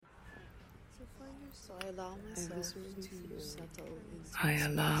I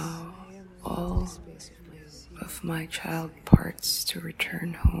allow all of my child parts to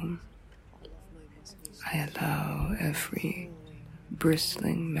return home. I allow every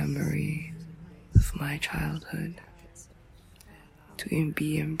bristling memory of my childhood to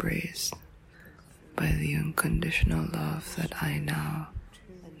be embraced by the unconditional love that I now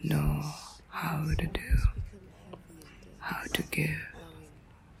know how to do, how to give,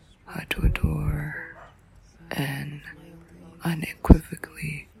 how to adore, and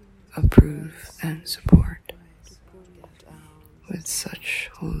unequivocally approve and support with such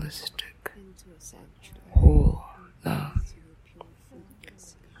holistic, whole love.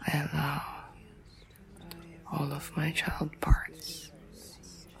 I allow all of my child parts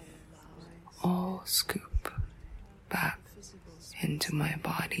all scoop back into my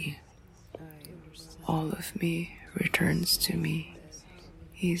body. All of me returns to me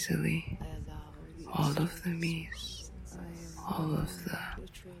easily. All of the me's, all of the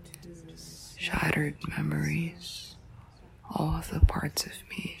shattered memories, all of the parts of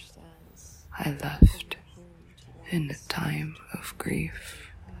me I left in a time of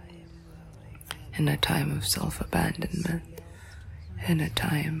grief, in a time of self-abandonment, in a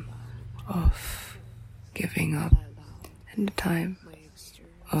time of giving up, in a time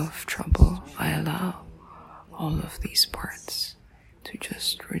of trouble. I allow all of these parts to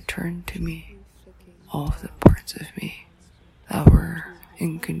just return to me. All of the parts of me that were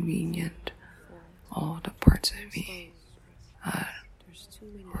inconvenient, all the parts of me that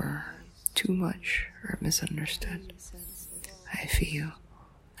were too much or misunderstood. I feel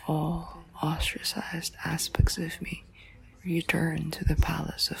all ostracized aspects of me return to the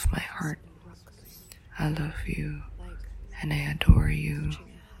palace of my heart. I love you and I adore you,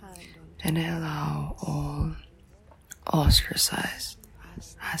 and I allow all ostracized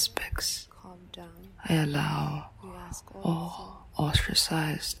aspects. I allow all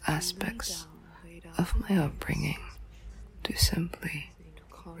ostracized aspects of my upbringing to simply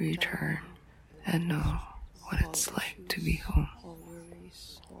return and know what it's like to be home.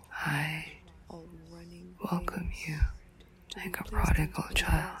 I welcome you like a prodigal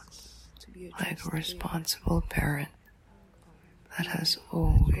child, like a responsible parent that has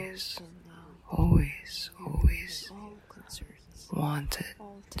always wanted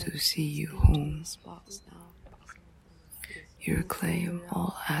to see you home. You reclaim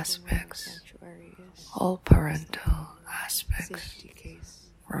all aspects, all parental aspects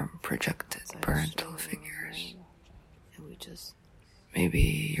from projected parental figures.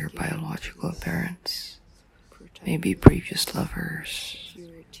 Maybe your biological parents, maybe previous lovers,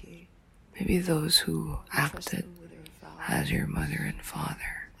 maybe those who acted as your mother and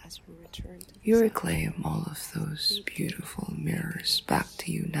father. You reclaim all of those beautiful mirrors back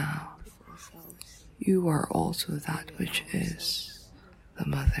to you now. You are also that which is the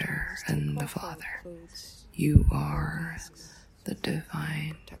mother and the father. You are the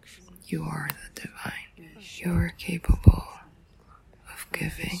divine. You are the divine. You are capable of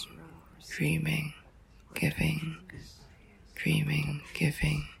giving, dreaming, giving, dreaming,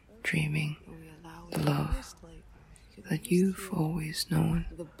 giving, dreaming. The love that you've always known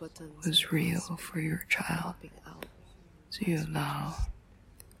was real for your child. So you allow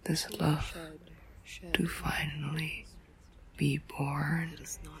this love to finally be born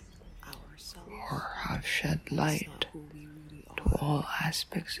or have shed light to all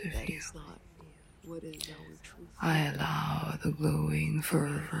aspects of you. I allow the glowing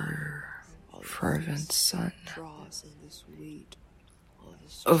fervent sun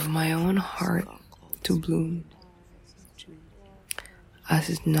of my own heart to bloom, as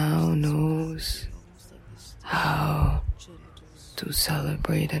it now knows how to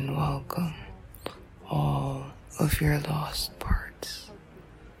celebrate and welcome all of your lost parts.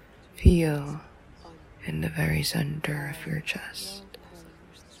 Feel in the very center of your chest,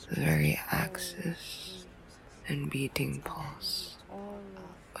 the very axis and beating pulse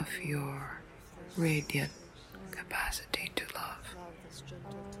of your radiant capacity to love.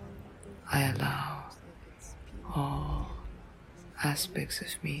 I allow all aspects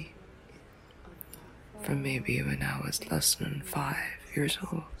of me from maybe when I was less than 5 years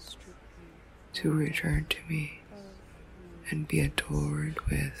old to return to me and be adored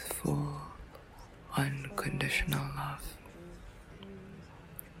with full, unconditional love.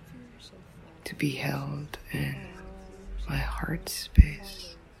 To be held in my heart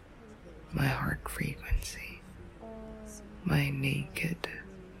space, my heart frequency, my naked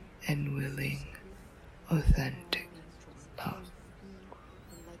and willing, authentic love.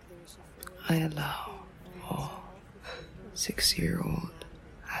 I allow all 6-year-old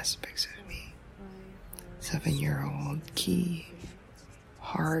aspects of me 7-year-old key,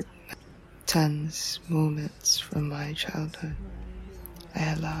 heart, tense moments from my childhood.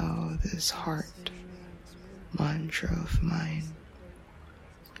 I allow this heart mantra of mine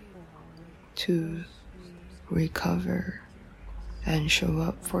to recover and show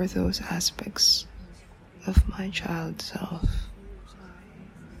up for those aspects of my child self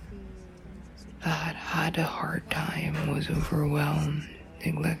that had a hard time, was overwhelmed,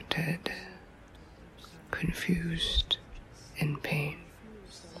 neglected, confused, in pain.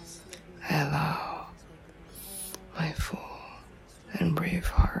 I allow my full and brave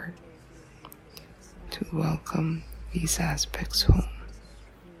heart to welcome these aspects home.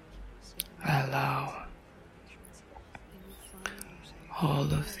 I allow all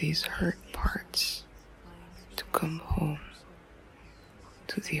of these hurt parts to come home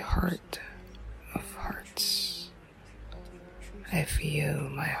to the heart of hearts. I feel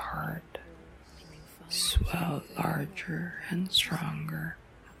my heart swell larger and stronger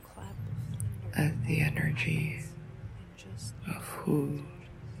as the energy of who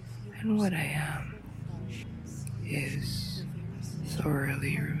and what I am is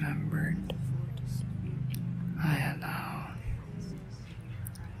thoroughly remembered. I allow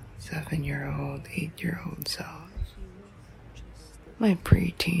 7-year-old, 8-year-old self, my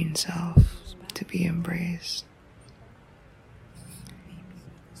preteen self, to be embraced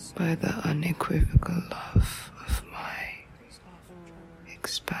by the unequivocal love of my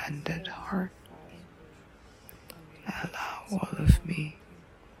expanded heart. I allow all of me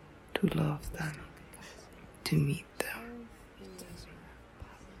to love them, to meet them,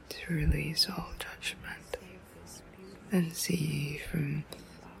 to release all judgment, and see from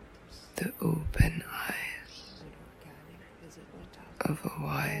the open eyes of a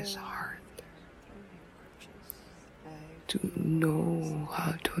wise heart, to know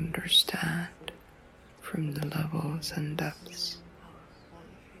how to understand from the levels and depths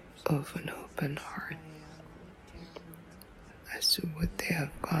of an open heart as to what they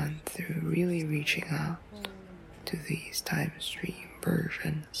have gone through, really reaching out to these time stream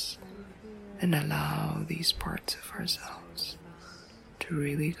versions and allow these parts of ourselves to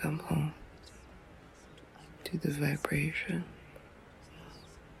really come home to the vibration,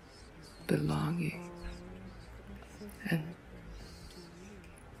 belonging, and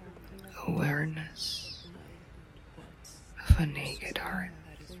awareness of a naked heart.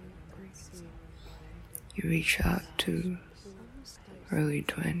 You reach out to early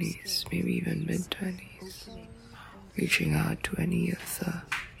 20s, maybe even mid-20s, reaching out to any of the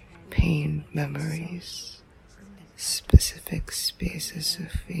pain memories, specific spaces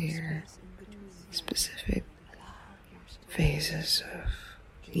of fear, specific phases of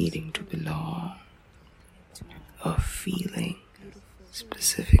needing to belong, of feeling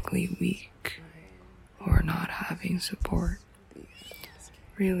specifically weak or not having support.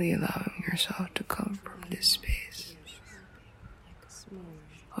 Really allowing yourself to come from this space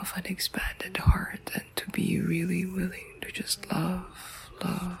of an expanded heart and to be really willing to just love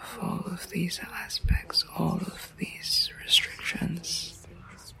all of these aspects, all of these restrictions,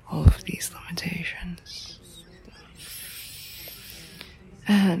 all of these limitations,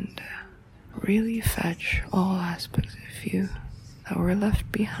 and really fetch all aspects of you that were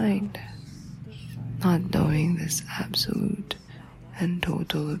left behind, not knowing this absolute and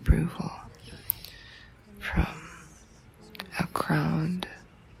total approval from a crowned,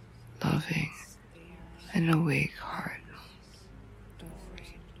 loving, and awake heart.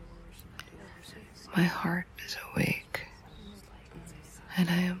 My heart is awake, and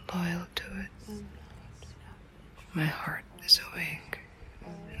I am loyal to it. My heart is awake,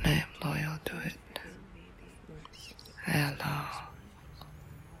 and I am loyal to it.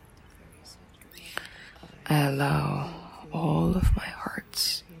 I allow all of my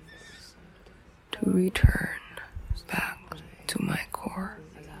hearts to return back to my core.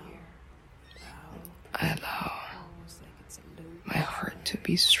 I allow my heart to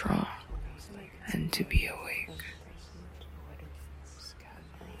be strong and to be awake.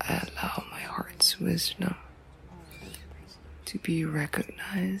 I allow my heart's wisdom to be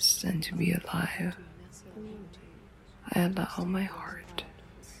recognized and to be alive. I allow my heart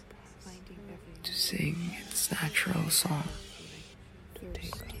to sing its natural song.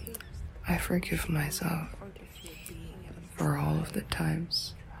 I forgive myself for all of the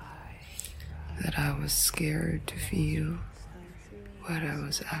times that I was scared to feel what I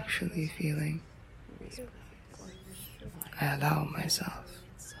was actually feeling. I allow myself.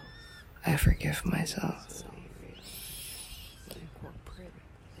 I forgive myself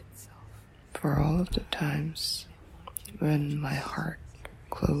for all of the times when my heart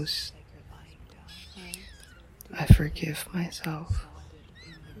closed I forgive myself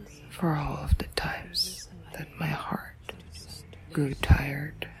for all of the times that my heart grew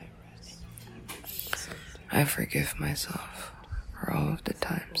tired. I forgive myself for all of the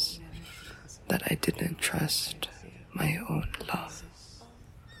times that I didn't trust my own love.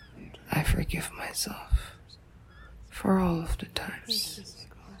 I forgive myself for all of the times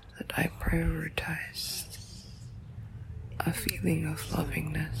that I prioritized a feeling of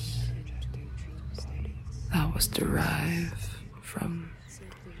lovingness that was derived from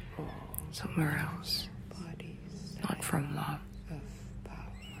somewhere else, not from love.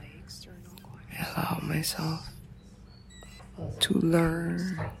 I allow myself to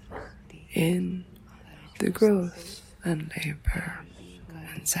learn in the growth and labor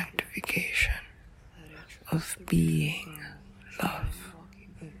and sanctification of being love.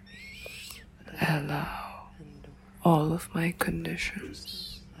 I allow all of my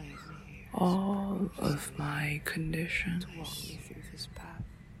conditions, all of my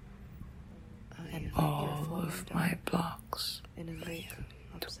blocks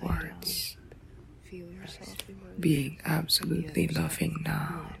towards being absolutely loving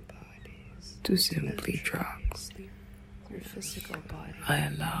now to simply drop. I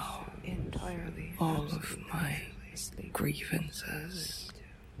allow all of my grievances,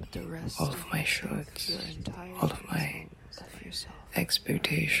 all of my shoulds, all of my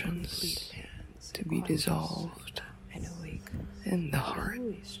expectations to be dissolved in the heart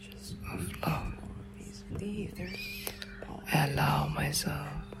of love. I allow myself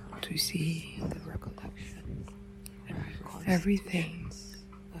to see everything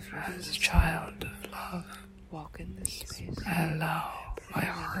as a child of love. I allow my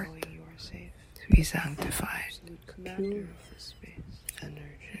heart to be sanctified,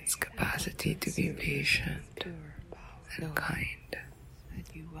 its capacity to be patient and kind.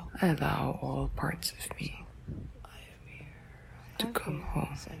 I allow all parts of me to come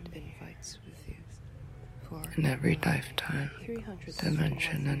home in every lifetime,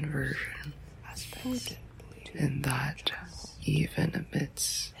 dimension and version, in that even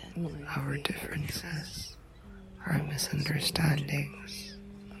amidst our differences, our misunderstandings,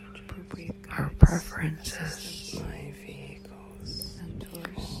 our preferences,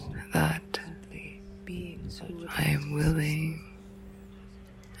 that I am willing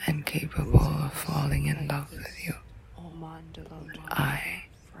and capable of falling in love with you. I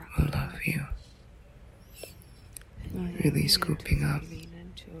will love you. Really scooping up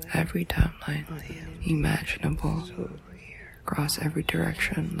every timeline imaginable, across every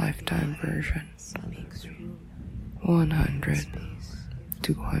direction, lifetime version. 100,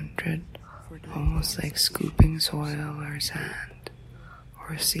 200, almost like scooping soil or sand,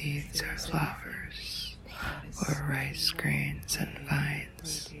 or seeds or flowers, or rice grains and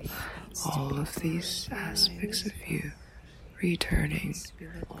vines. All of these aspects of you returning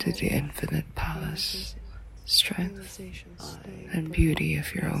to the infinite palace, strength and beauty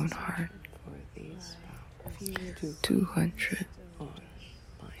of your own heart.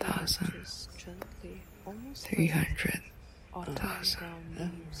 200,000, 300,000,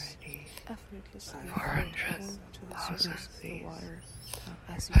 400,000,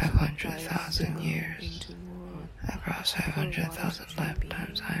 500,000 years, across 500,000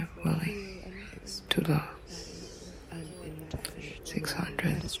 lifetimes I am willing to love.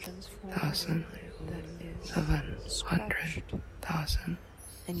 600,000, 700,000.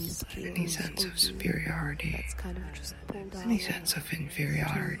 Any sense of superiority, any sense of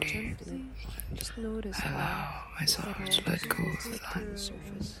inferiority, I allow myself to let go of that.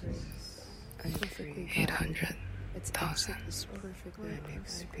 800,000,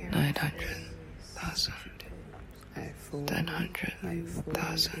 900,000,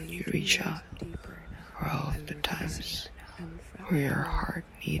 10,000. You reach out for all of the times where your heart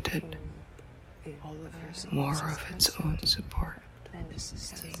needed more of its own support. And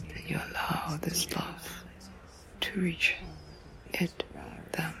you allow this love to reach it,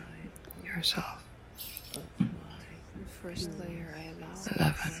 them, yourself.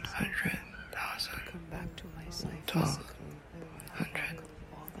 1100,000,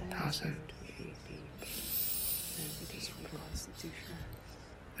 1200,000,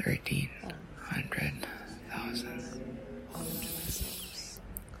 1300,000,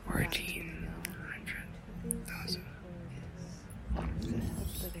 1400,000.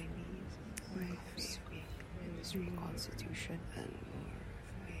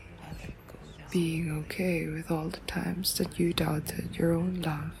 Being okay with all the times that you doubted your own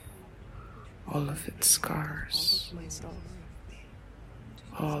love, all of its scars,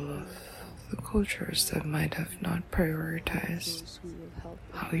 all of the cultures that might have not prioritized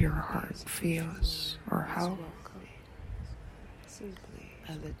how your heart feels or how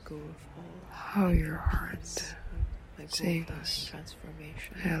I let go of all how your heart sings.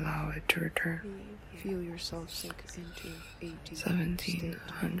 I allow it to return. Feel yourself sink into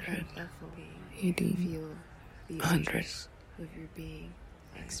 1700, 1800, of your being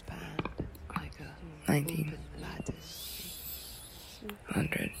expand like a 1900, lattice.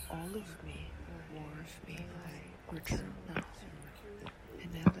 100, All of me, more of me, return now,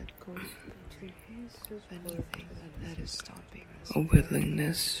 and I let go of anything that is stopping us. a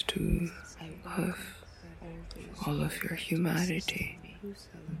willingness to love all of your humanity,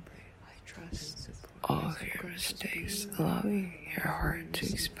 I trust all of your mistakes, allowing your heart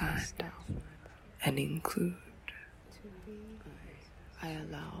to expand and include I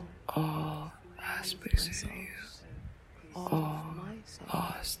allow all aspects of you, all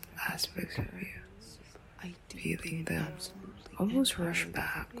lost aspects of you, feeling them almost rush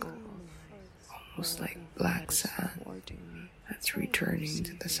back, almost like black sand that's returning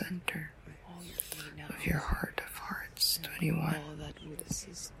to the center of your heart of hearts. 21, all that would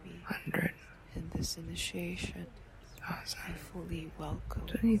assist me 100, in this initiation. I 1000, fully welcome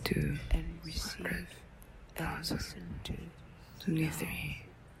 22, and receive 100, and 1000, listen to. 23,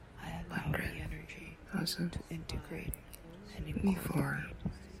 I allow 100, the energy 1000, to integrate and 24, incorporate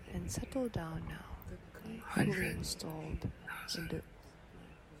and settle down now. Fully 100, installed in 1000, the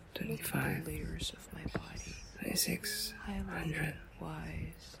 25, layers of my body. 26, I am 100,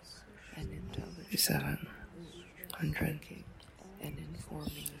 wise and intelligent, 57, 100, and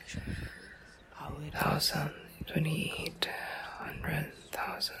informing each other how it 1000, 28, 100,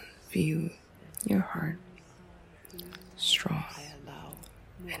 1000. Feel your heart strong I allow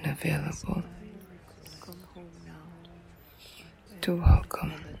and available come home now. to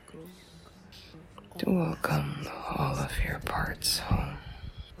welcome, I let go to welcome all of your parts home.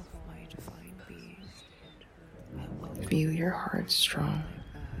 of my divine being. I welcome Feel your heart strong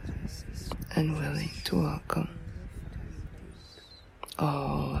and willing to welcome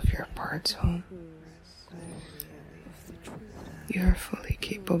all of your parts home. You are fully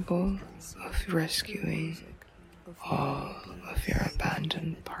capable of rescuing all of your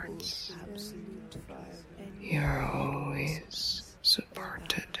abandoned parts. You are always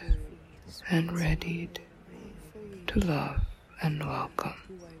supported and readied to love and welcome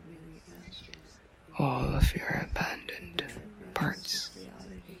all of your abandoned parts.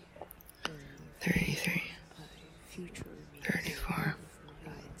 33, 34,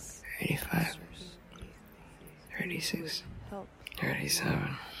 35, 36,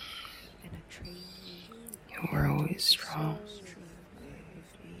 37. You are always strong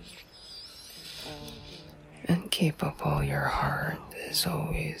and capable. Your heart is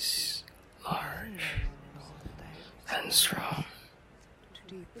always large and strong,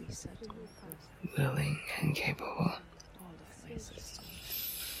 willing and capable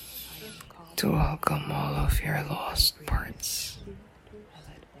to welcome all of your lost parts.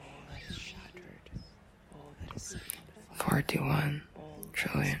 41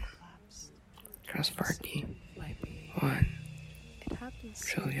 trillion trust party 1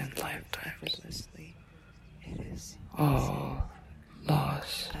 trillion lifetimes. All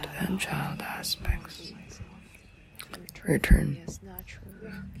lost and child aspects return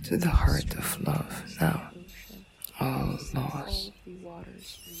to the heart of love now. All lost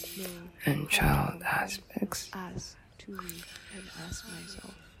and child aspects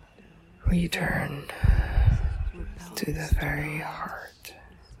return to the very heart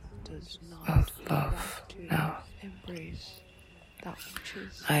of love now.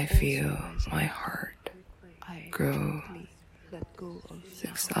 I feel my heart grow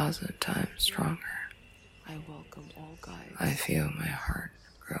 6,000 times stronger. I feel my heart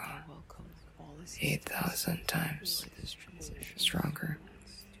grow 8,000 times stronger.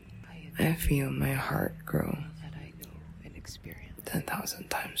 I feel my heart grow 10,000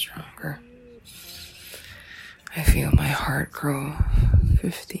 times stronger. I feel my heart grow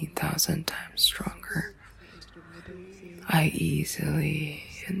 15,000 times stronger. I easily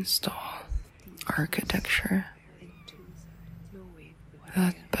install architecture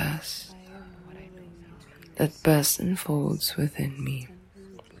that best unfolds within me.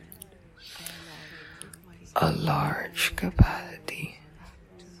 A large capacity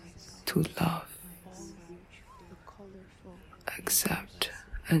to love, accept,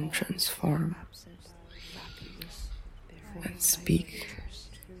 and transform, and speak,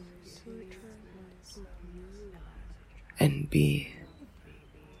 and be,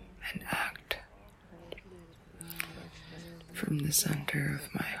 and act from the center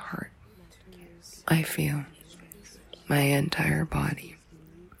of my heart. I feel my entire body,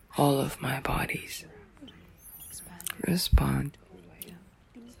 all of my bodies, respond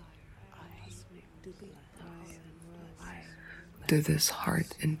to this heart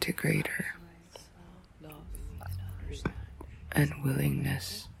integrator and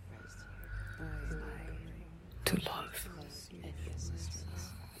willingness to love.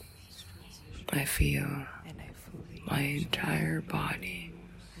 I feel my entire body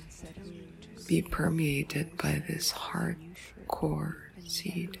be permeated by this heart core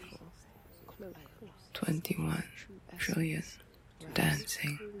seed. 21 trillion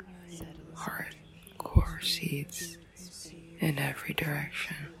dancing heart core seeds in every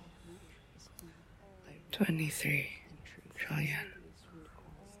direction. 23 trillion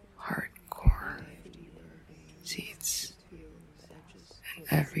heart core seeds in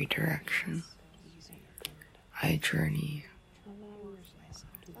every direction. I journey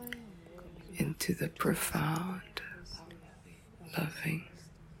into the profound, loving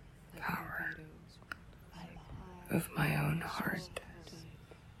power of my own heart.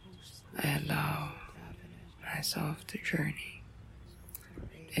 I allow myself to journey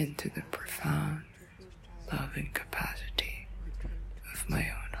into the profound, loving capacity of my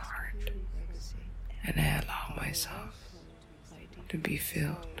own heart, and I allow myself to be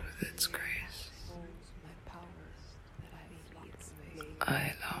filled with its grace.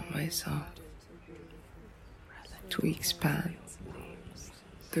 I allow myself to expand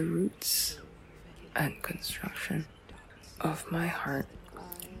the roots and construction of my heart,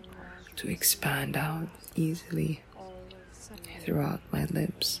 to expand out easily throughout my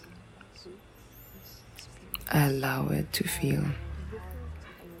limbs. I allow it to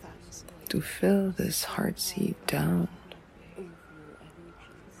fill this heart seed down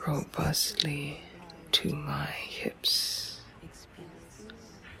robustly to my hips.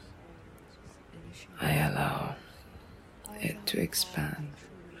 I allow it to expand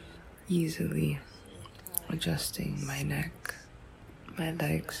easily, adjusting my neck, my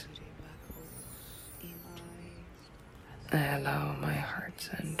legs. I allow my heart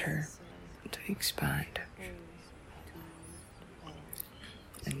center to expand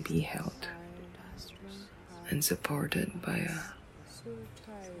and be held and supported by a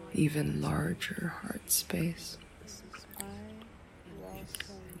even larger heart space,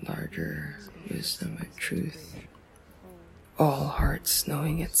 larger wisdom and truth, all hearts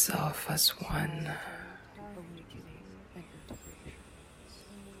knowing itself as one.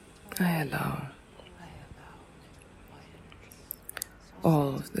 I allow all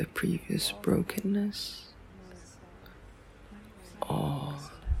of the previous brokenness, all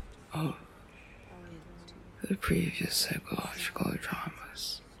of the previous psychological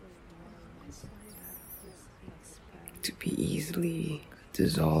traumas to be easily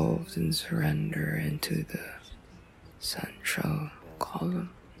dissolved and surrender into the central column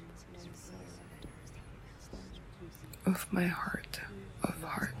of my heart of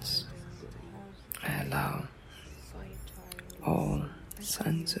hearts. I allow all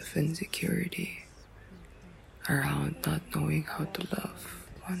sense of insecurity around not knowing how to love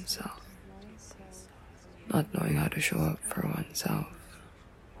oneself, not knowing how to show up for oneself,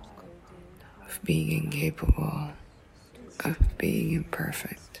 of being incapable, of being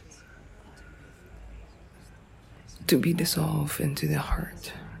imperfect, to be dissolved into the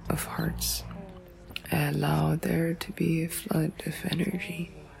heart of hearts. I allow there to be a flood of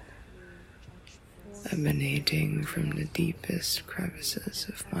energy emanating from the deepest crevices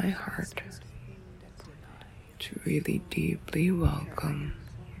of my heart to really deeply welcome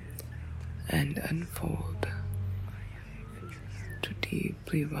and unfold, to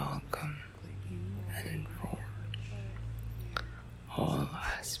deeply welcome and unfold all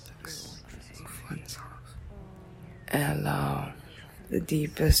aspects of oneself. I allow the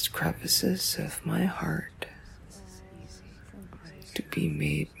deepest crevices of my heart to be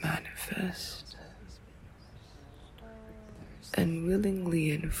made manifest and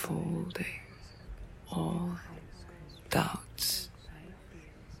willingly unfolding all doubts,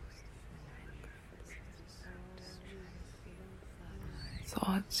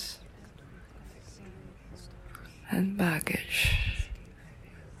 thoughts, and baggage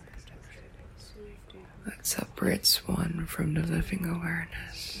that separates one from the living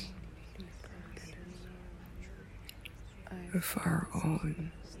awareness of our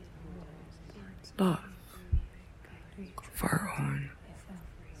own love, of our own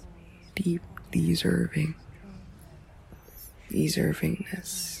deep deservingness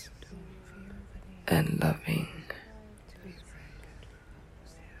and loving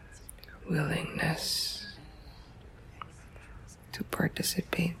willingness to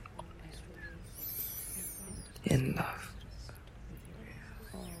participate in love.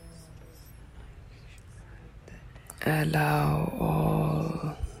 Allow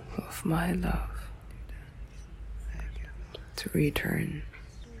all of my love to return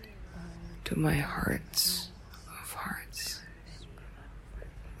to my hearts of hearts.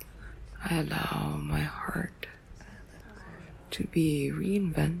 I allow my heart to be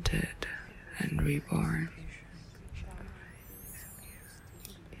reinvented and reborn.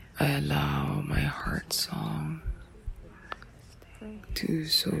 I allow my heart song to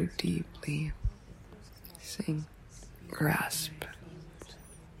so deeply sink, grasp,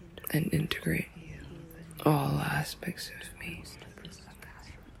 and integrate all aspects of me.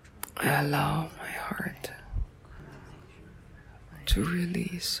 I allow my heart to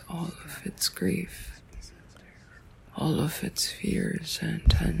release all of its grief, all of its fears and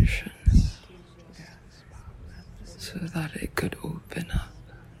tensions, so that it could open up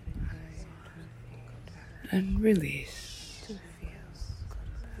and release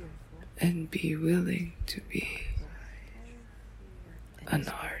and be willing to be an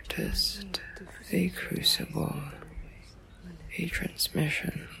artist, a crucible, a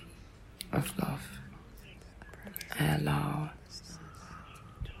transmission of love. I allow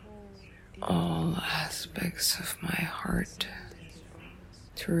all aspects of my heart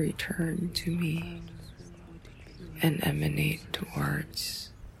to return to me and emanate towards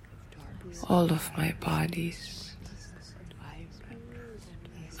all of my bodies.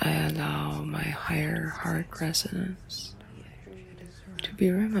 I allow my higher heart resonance to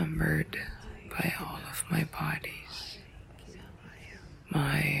be remembered by all of my bodies.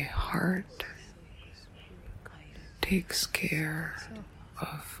 My heart takes care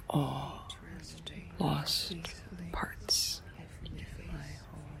of all lost parts,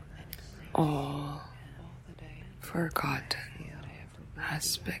 all forgotten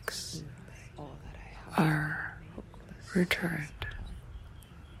aspects are returned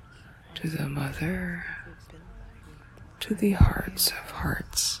to the mother, to the hearts of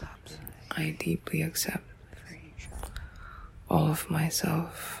hearts. I deeply accept all of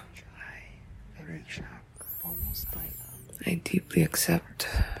myself. I deeply accept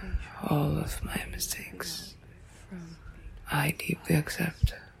all of my mistakes. I deeply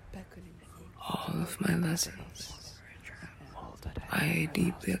accept all of my lessons. I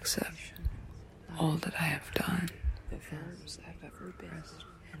deeply accept all that I have done.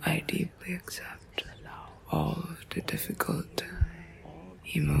 I deeply accept all of the difficult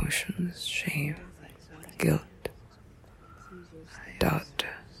emotions, shame, guilt, doubt,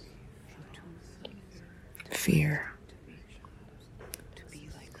 fear,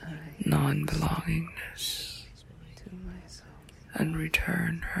 non-belongingness, and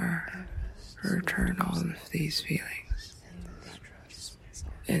return all of these feelings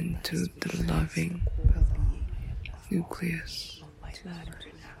into the loving nucleus,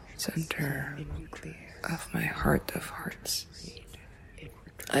 center of my heart of hearts.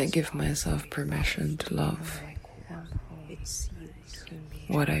 I give myself permission to love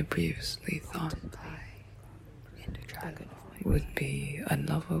what I previously thought would be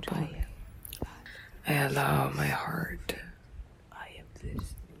unlovable. I allow my heart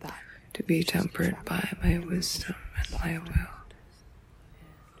to be tempered by my wisdom and my will.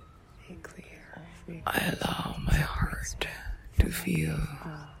 I allow my heart to feel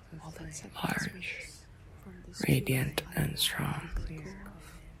large, radiant, and strong.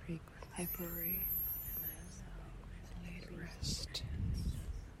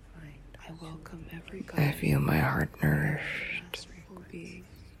 I feel my heart nourished.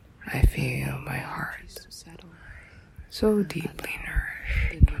 I feel my heart so deeply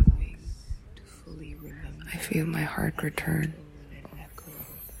nourished. I feel my heart return.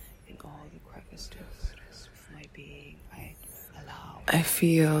 I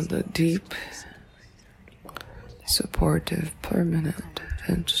feel the deep, supportive, permanent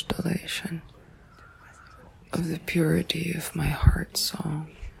installation of the purity of my heart song.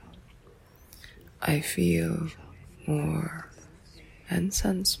 I feel more and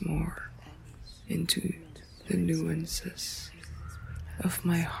sense more into the nuances of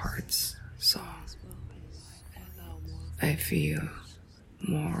my heart's song. I feel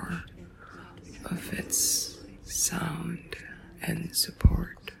more of its sound and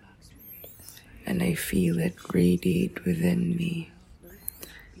support, and I feel it radiate within me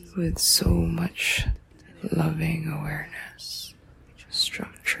with so much loving awareness,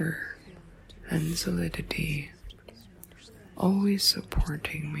 structure, and solidity, always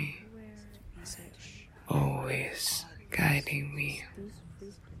supporting me, always guiding me.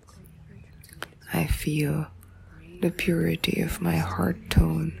 I feel the purity of my heart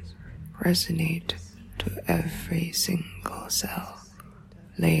tone resonate to every single cell,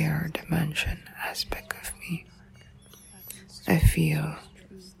 layer, dimension, aspect of me. I feel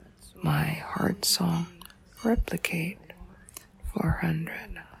my heart song replicate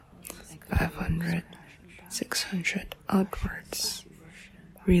 400, 500, 600 outwards,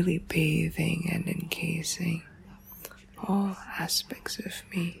 really bathing and encasing all aspects of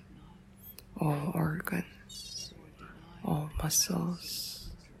me, all organs, all muscles,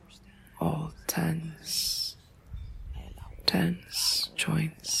 all tense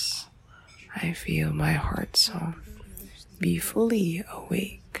joints. I feel my heart song be fully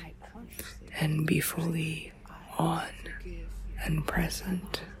awake and be fully on and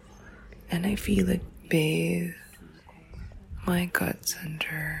present, and I feel it bathe my gut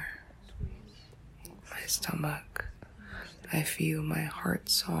center, my stomach. I feel my heart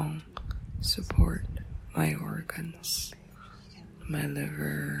song support my organs, my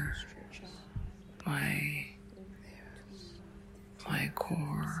liver, my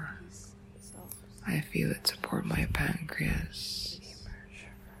core. I feel it support my pancreas.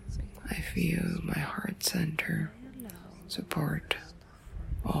 I feel my heart center support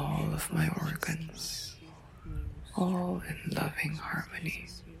all of my organs, all in loving harmony.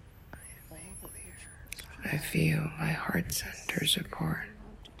 I feel my heart center support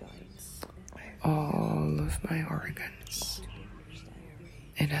all of my organs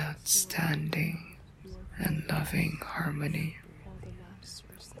in outstanding and loving harmony.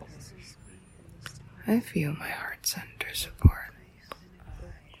 I feel my heart center support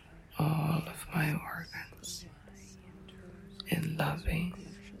all of my organs in loving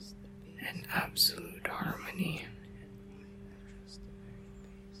and absolute harmony.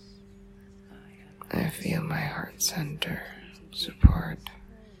 I feel my heart center support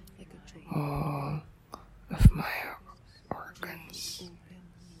all of my organs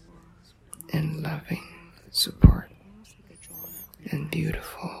in loving support and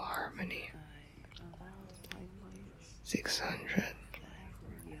beautiful harmony. 600,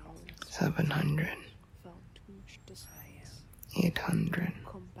 700, 800,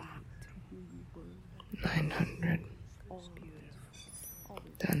 900,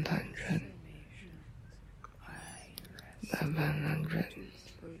 1000, 1100,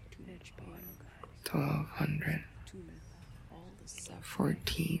 1200,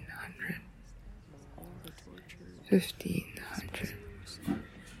 1400, 1500,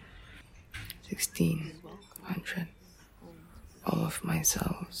 1600. All of my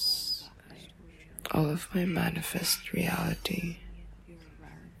cells, all of my manifest reality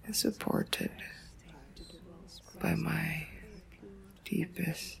is supported by my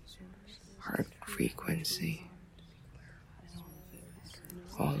deepest heart frequency.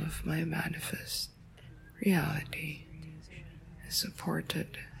 All of my manifest reality is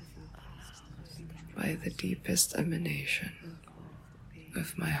supported by the deepest emanation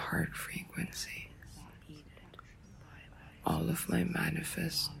of my heart frequency. All of my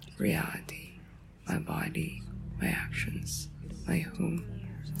manifest reality, my body, my actions, my home,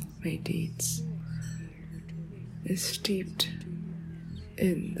 my deeds, is steeped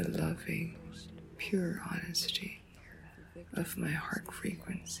in the loving, pure honesty of my heart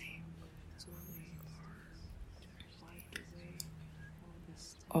frequency.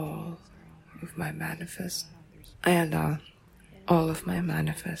 All of my manifest, I allow all of my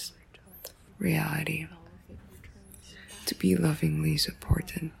manifest reality to be lovingly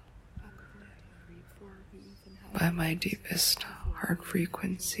supported by my deepest heart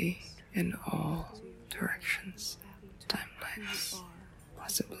frequency in all directions, timelines,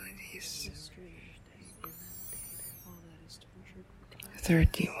 possibilities.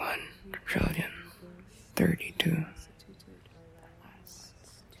 31 trillion, 32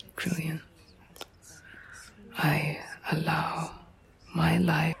 trillion. I allow my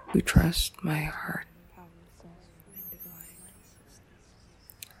life to trust my heart.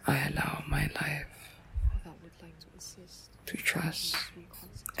 I allow my life to trust.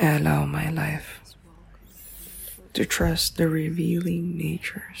 I allow my life to trust the revealing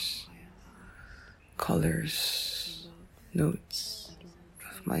natures, colors, notes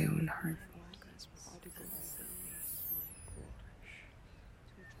of my own heart.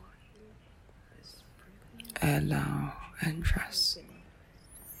 I allow and trust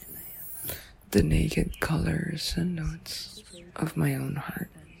the naked colors and notes of my own heart.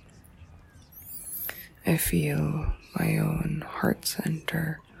 I feel my own heart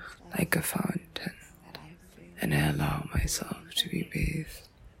center like a fountain, and I allow myself to be bathed.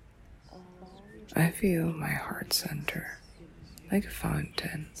 I feel my heart center like a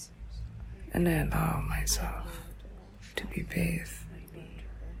fountain, and I allow myself to be bathed.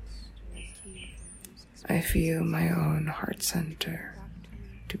 I feel my own heart center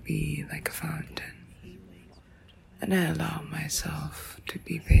to be like a fountain, and I allow myself to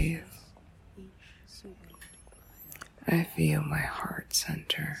be bathed. I feel my heart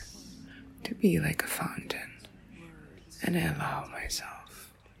center to be like a fountain, and I allow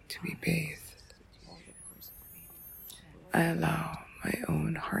myself to be bathed. I allow my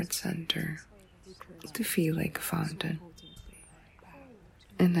own heart center to feel like a fountain,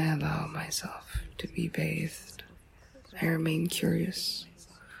 and I allow myself to be bathed. I remain curious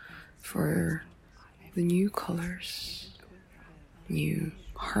for the new colors, new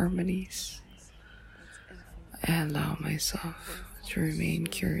harmonies. I allow myself to remain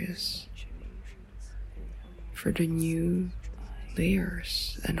curious for the new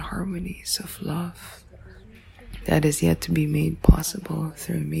layers and harmonies of love that is yet to be made possible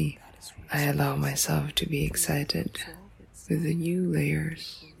through me. I allow myself to be excited with the new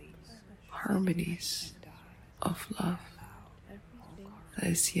layers, harmonies of love that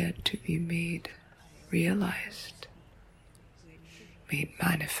is yet to be made realized, made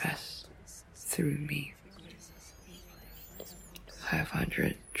manifest through me.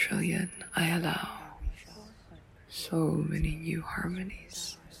 500 trillion, I allow so many new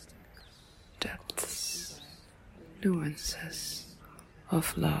harmonies, depths, nuances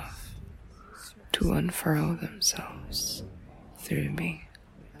of love to unfurl themselves through me.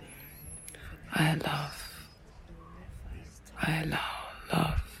 I allow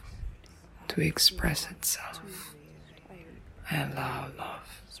love to express itself. I allow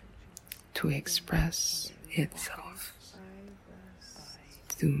love to express itself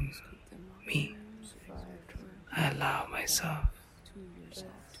through me. I allow myself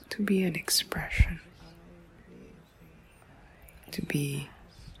to be an expression, to be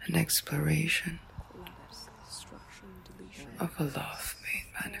an exploration of a love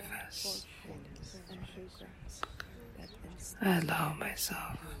made manifest. I allow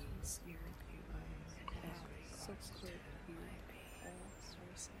myself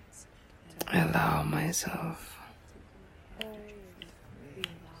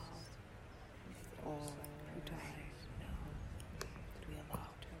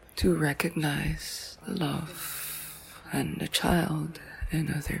to recognize the love and the child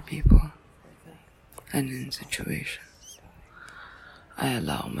in other people and in situations. I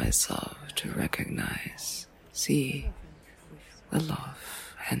allow myself to recognize, see the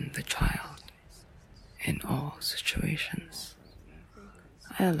love and the child in all situations.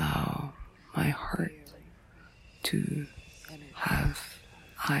 I allow my heart to have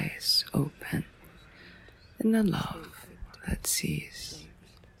eyes open in the love that sees.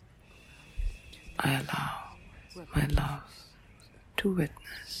 I allow my love to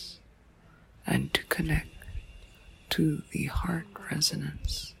witness and to connect to the heart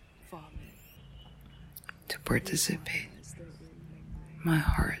resonance, to participate. My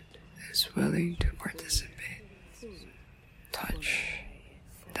heart is willing to participate, touch,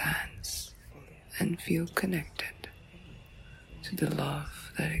 dance, and feel connected to the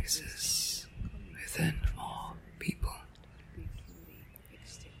love that exists within all people.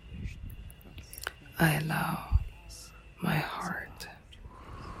 I allow my heart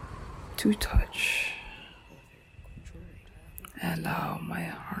to touch. I allow my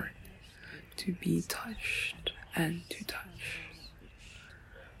heart to be touched and to touch.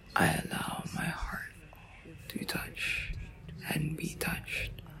 I allow my heart to touch and be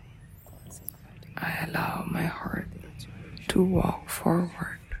touched. I allow my heart to walk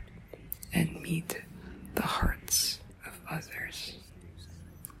forward and meet the hearts of others.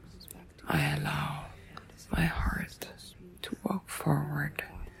 I allow my heart to walk forward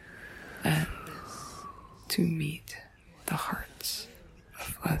and to meet the hearts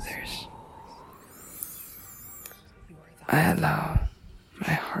of others. I allow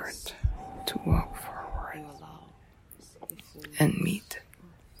my heart to walk forward and meet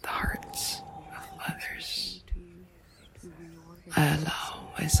the hearts of others. I allow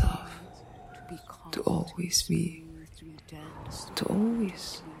myself to always be, to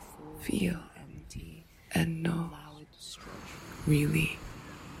always feel and know, really,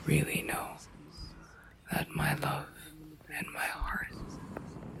 really know that my love and my heart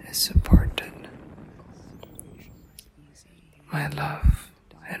is supported. My love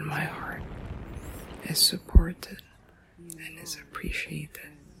and my heart is supported and is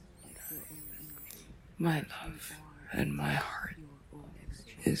appreciated. My love and my heart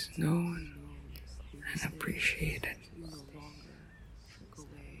is known and appreciated.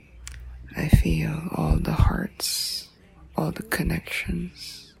 I feel all the hearts, all the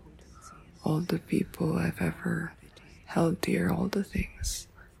connections, all the people I've ever held dear, all the things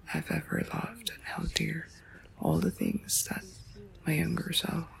I've ever loved and held dear, all the things that my younger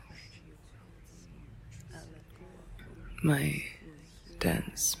self, my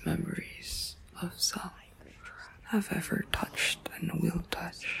dense memories of self have ever touched and will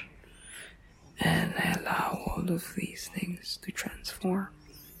touch. And I allow all of these things to transform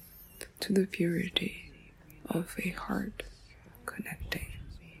to the purity of a heart connecting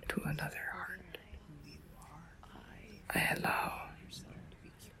to another heart. I allow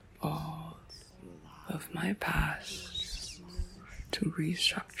all of my past to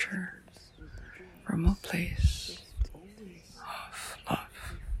restructure from a place of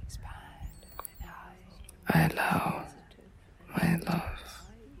love. I allow my love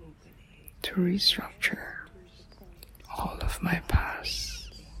to restructure all of my past.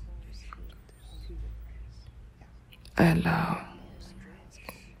 I allow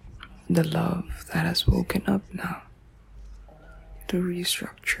the love that has woken up now to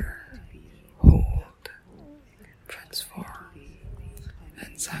restructure, hold, transform,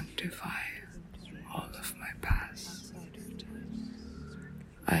 and sanctify all of my past.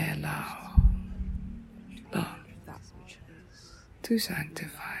 I allow love to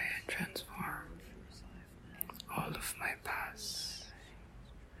sanctify and transform all of my past.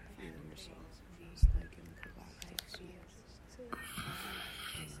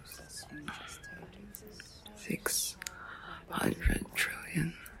 600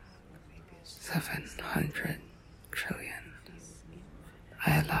 trillion, 700 trillion.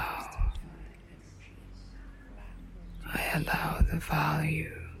 I allow the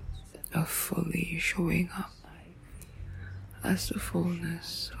value of fully showing up as the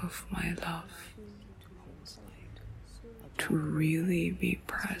fullness of my love to really be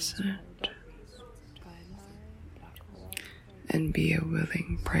present and be a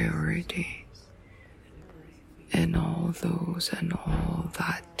willing priority in all those and all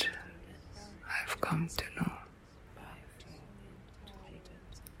that I've come to know.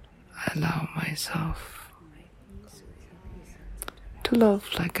 I allow myself to love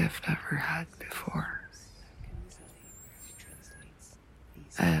like I've never had before.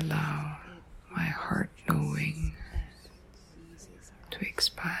 I allow my heart knowing to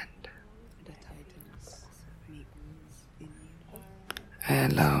expand. I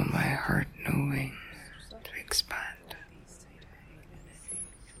allow my heart knowing to expand.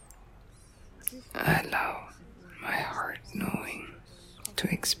 I allow my heart knowing to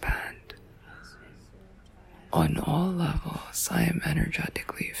expand. On all levels, I am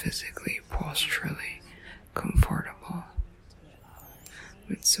energetically, physically, posturally comfortable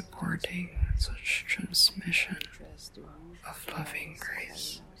with supporting such transmission of loving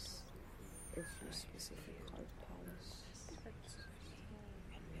grace.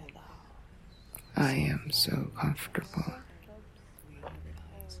 I am so comfortable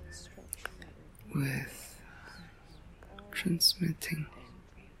with transmitting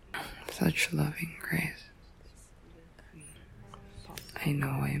such loving grace. I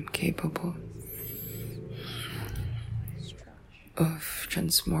know I am capable of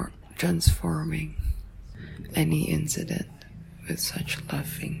transforming any incident with such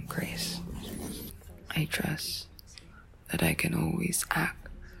loving grace. I trust that I can always act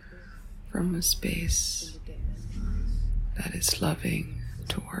from a space that is loving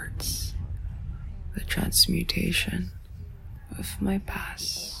towards the transmutation of my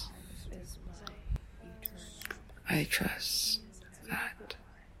past. I trust that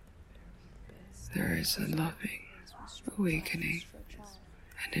there is a loving awakening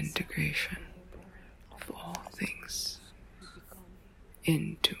and integration of all things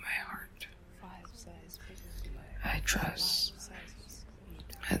into my heart. I trust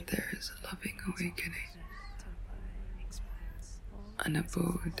that there is a loving awakening, an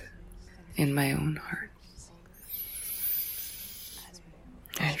abode in my own heart.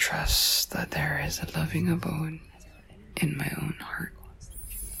 I trust that there is a loving abode in my own heart.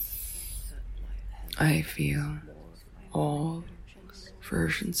 I feel all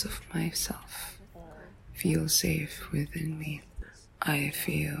versions of myself feel safe within me. I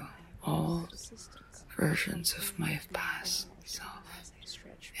feel all versions of my past self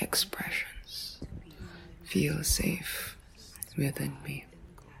expressions feel safe within me.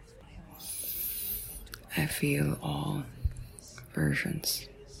 I feel all versions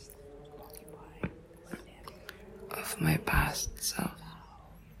of my past self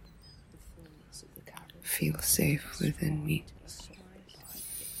feel safe within me.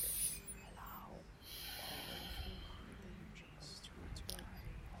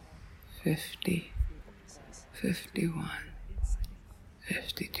 "50, 51,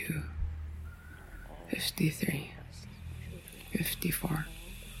 52, 53, 54,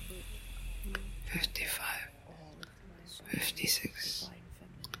 55, 56,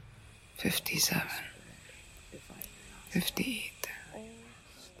 57, 58,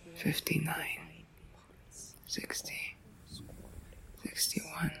 59, 60,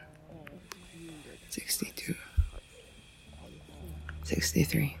 61, 62,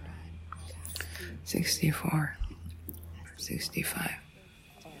 63, 64, 65,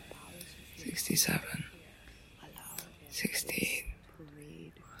 67, 68,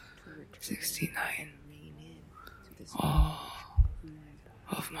 69, all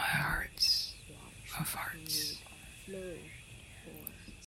of my hearts of hearts